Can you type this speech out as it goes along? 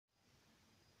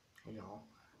Hey y'all,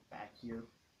 back here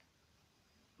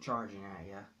charging at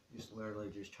ya. Just literally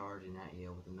just charging at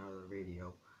you with another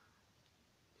video.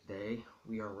 Today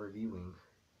we are reviewing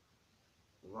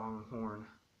Longhorn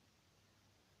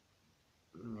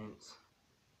mint.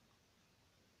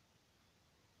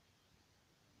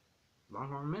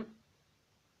 Longhorn mint.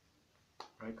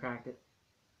 I cracked it.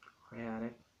 I had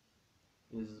it.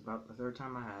 This is about the third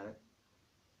time I had it.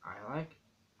 I like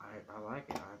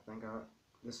it. I think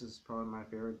this is probably my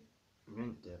favorite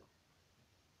mint dip.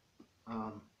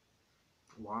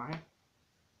 Why?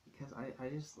 Because I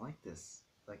just like this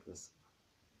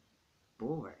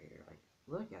bowl right here. Like,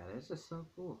 look at it. It's just so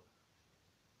cool.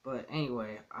 But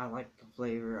anyway, I like the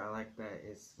flavor. I like that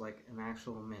it's like an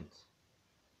actual mint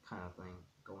kind of thing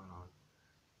going on.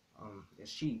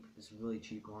 It's cheap. It's really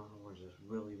cheap. Longhorns is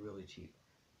really, really cheap.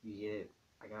 You get it.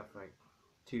 I got it for like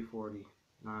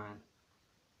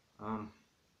 $2.49.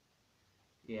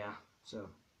 Yeah. So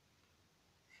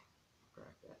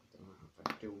crack that thing. If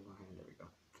I do it with my hand, there we go.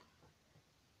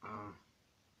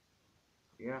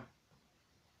 Yeah.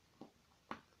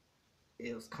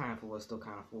 It was kind of full. It's still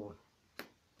kind of full.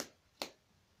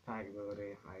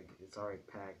 Packability, like, it's already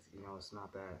packed. You know, it's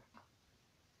not that.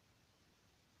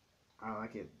 I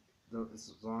like it.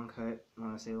 It's long cut.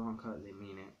 When I say long cut, they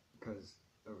mean it, because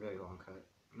a really long cut.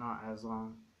 Not as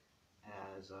long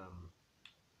as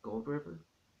Gold River,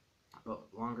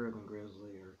 but longer than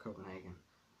Grizzly or Copenhagen.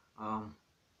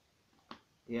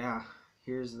 Yeah.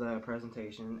 Here's the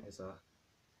presentation. It's a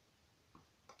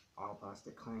all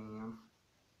plastic can.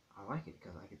 I like it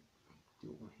because I could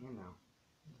do it with my hand now.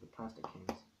 The plastic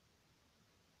cans.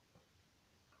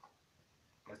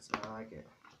 I like it.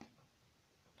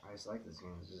 I just like this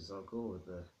game. It's just so cool with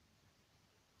the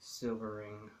silver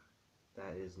ring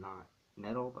that is not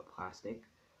metal but plastic.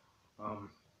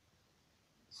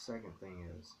 Second thing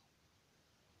is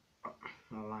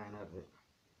I'll line it up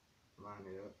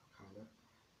kind of.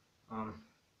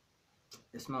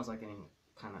 It smells like any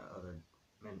kind of other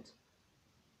mint.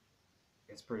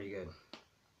 It's pretty good.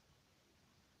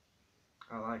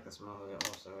 I like the smell of it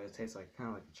also. It tastes like kind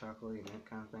of like a chocolatey mint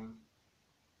kind of thing.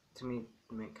 To me,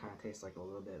 mint kind of tastes like a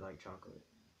little bit like chocolate.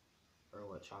 Or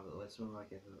what chocolate would smell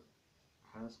like if it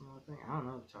had a smell thing. I don't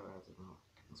know if chocolate has a smell.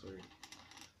 It's weird.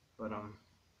 But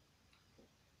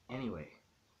anyway,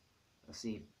 let's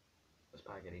see. Let's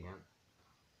pack it again.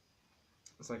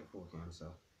 It's like a full can,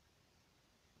 so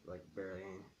like barely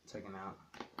ain't taken out.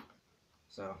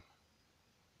 So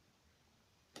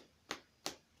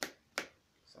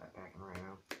start packing right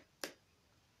now.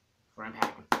 Front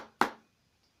packing.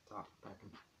 Top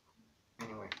packing.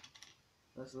 Anyway,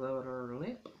 let's load our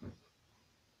lip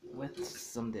with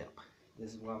some dip.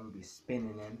 This is what I'm gonna be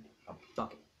spinning in a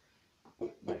bucket.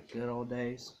 Like good old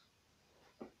days.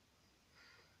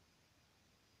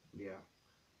 Yeah.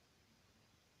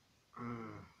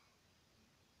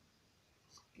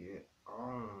 Let's get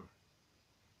on.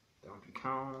 Donkey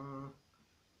Kong.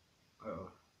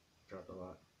 Uh-oh. Dropped a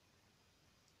lot.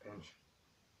 Pinch.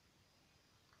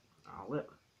 I'll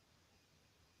lip.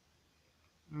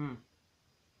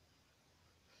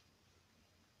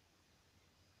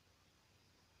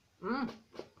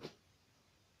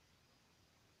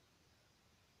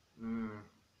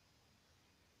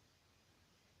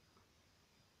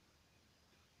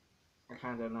 I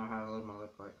kind of don't know how to live my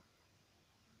lip like.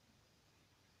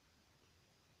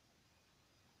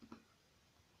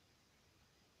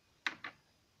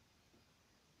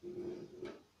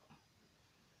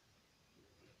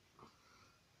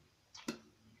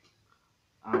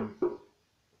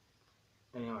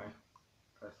 Anyway,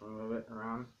 press a little bit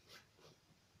around.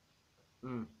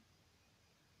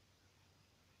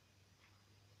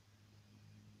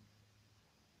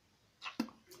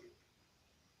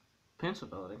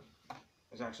 Pinchability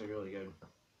is actually really good.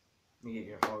 You get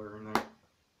your harder in there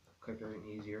quicker and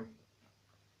easier.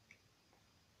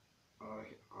 I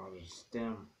like it. I'll just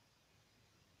stem.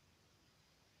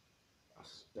 A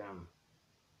stem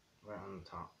right on the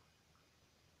top.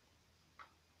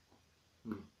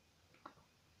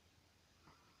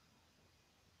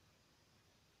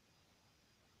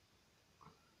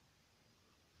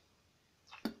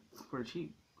 It's pretty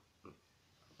cheap.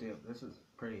 Dude, this is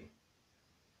pretty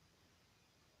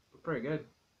good,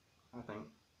 I think.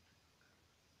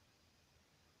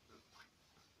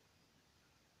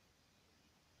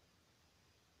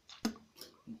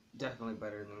 Definitely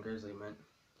better than Grizzly Mint.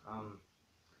 A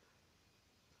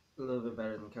little bit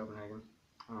better than Copenhagen.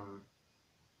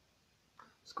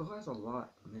 Skull has a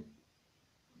lot of mint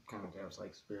kind of dips,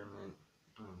 like spearmint,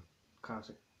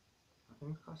 classic. I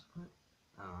think it's classic mint.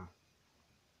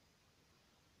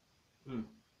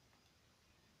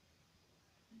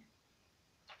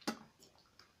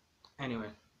 Anyway,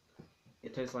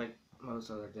 it tastes like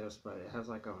most other dips, but it has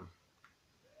like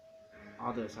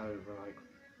all this however like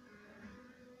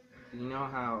you know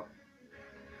how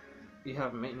you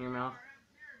have mint in your mouth?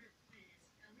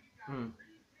 Mm.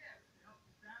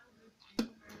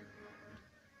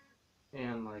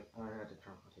 And like I had to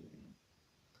turn my TV.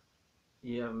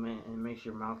 You have mint and it makes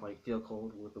your mouth like feel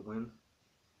cold with the wind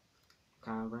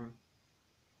kind of burn.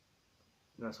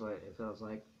 That's what it feels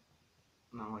like.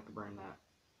 Not like the burn that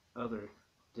other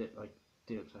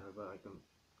dips have, but like a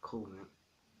cool mint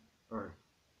or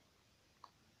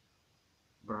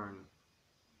burn.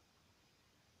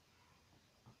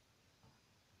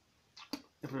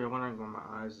 If you're wondering why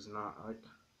my eyes is not like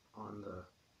on the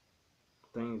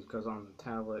things, because on the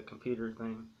tablet computer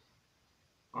thing,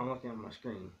 I'm looking at my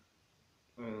screen,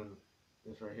 and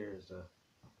this right here is the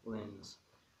lens.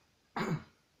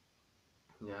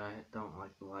 Yeah, I don't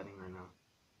like the lighting right now.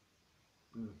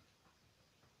 Mm.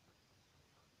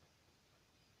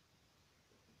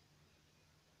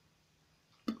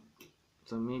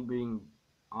 So me being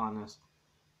honest,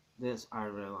 this I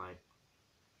really like.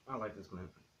 I like this mint.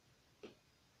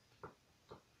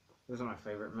 This is my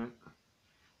favorite mint.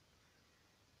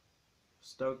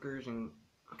 Stoker's in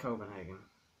Copenhagen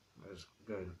is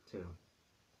good too.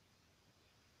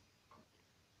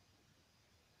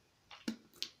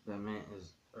 The mint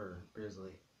is, or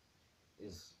Grizzly,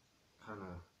 is kind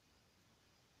of,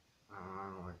 I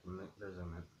don't like the mint, there's a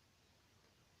mint,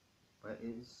 but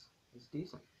it's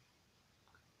decent.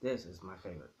 This is my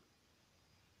favorite.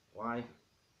 Why?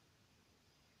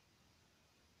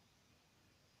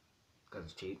 Because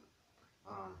it's cheap.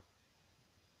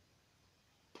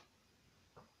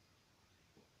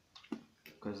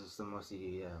 Because it's the most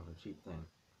easy, a cheap thing.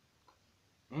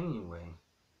 Anyway,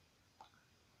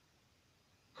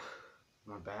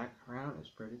 my background is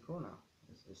pretty cool now.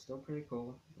 It's still pretty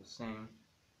cool. The same.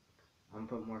 I'm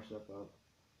gonna put more stuff up.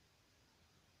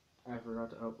 I forgot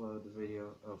to upload the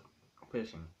video of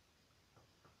fishing.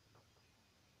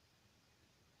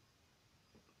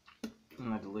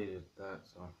 And I deleted that,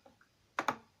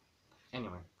 so.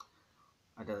 Anyway,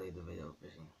 I deleted the video of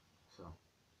fishing, so.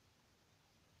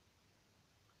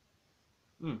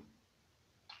 I'm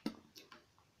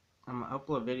gonna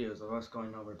upload videos of us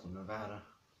going over to Nevada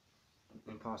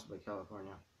and possibly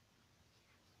California.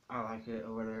 I like it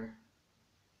over there.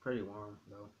 Pretty warm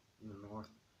though in the north.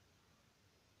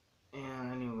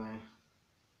 And anyway,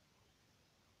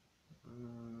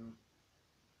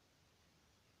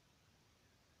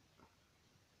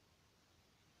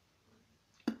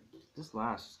 this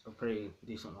lasts a pretty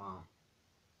decent while.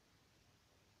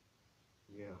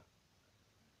 Yeah.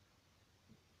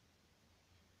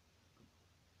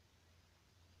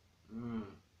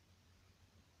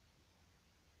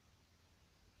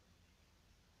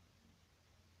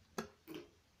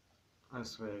 I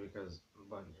swear because the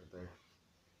buttons are there.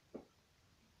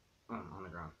 On the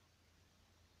ground.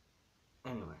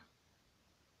 Anyway.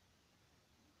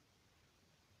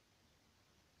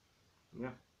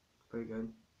 Yeah, pretty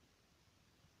good.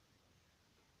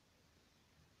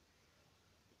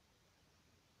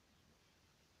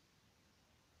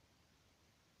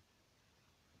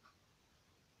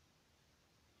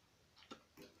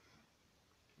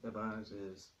 The buzz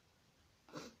is,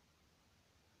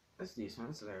 it's decent,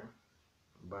 it's there,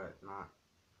 but not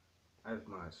as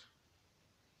much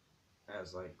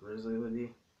as like Grizzly would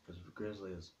be, because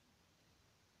Grizzly is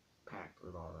packed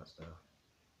with all that stuff.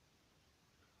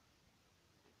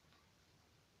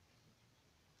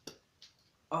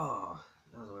 Oh,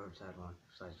 that was a weird sad one.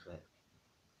 Besides fit.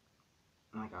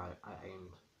 Like I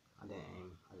aimed. I didn't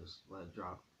aim. I just let it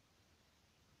drop.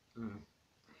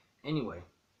 Anyway.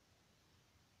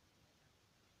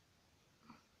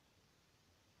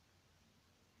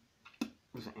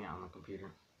 There's an ant on the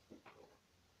computer.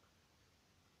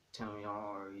 Tell me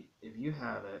y'all, if you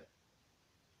have it,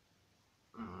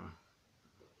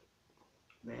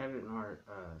 they have it in our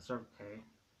Circle K,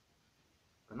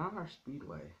 but not our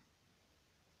Speedway.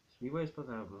 Speedway is supposed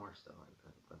to have more stuff like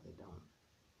that, but they don't.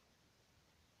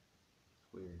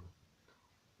 It's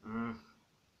weird.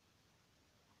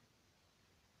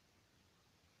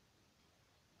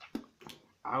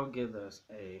 I would give this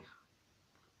a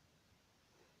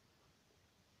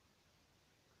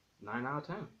 9 out of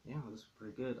 10. Yeah, this is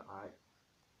pretty good. I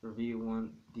review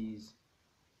one these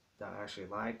that I actually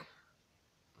like.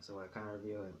 So I kind of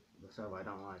review it. The stuff I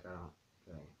don't like, I don't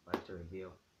really like to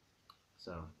review.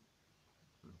 So,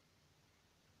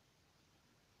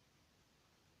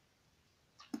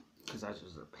 because that's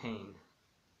just a pain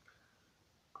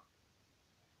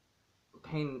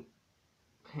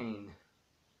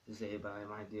to say about it. I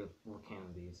might do a full can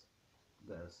of these.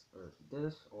 this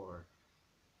or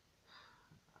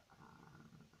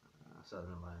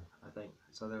Southern Light. I think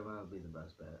Southern Light would be the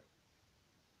best bet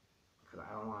because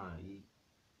I don't want to eat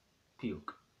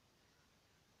puke.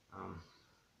 Um,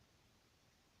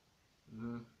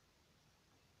 mm,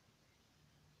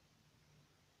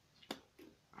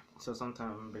 so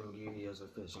sometimes I bring you videos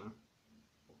of fishing.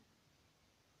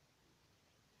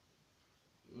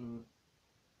 Mm,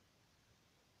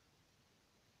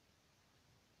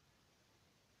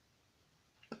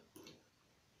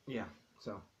 yeah,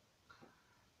 so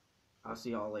I'll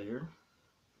see y'all later.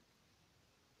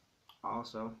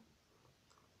 Also,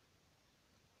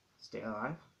 stay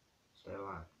alive, stay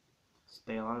alive,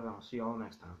 stay alive, and I'll see y'all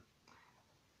next time.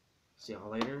 See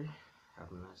y'all later.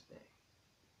 Have a nice day.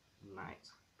 Night.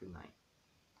 Good night.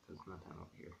 Because it's nighttime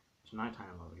over here. It's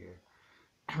nighttime over here.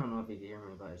 I don't know if you can hear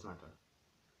me, but it's nighttime.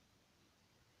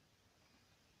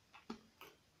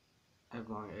 I have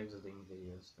long exiting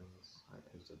videos things. I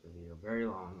exit the video very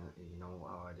long. You know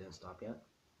how I didn't stop yet?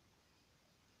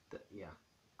 Yeah.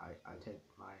 I take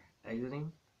my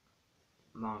exiting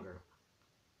longer.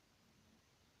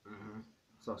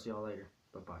 So I'll see y'all later.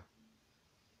 Bye bye.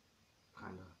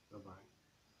 Kinda. Bye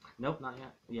bye. Nope, not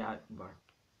yet. Yeah, bye.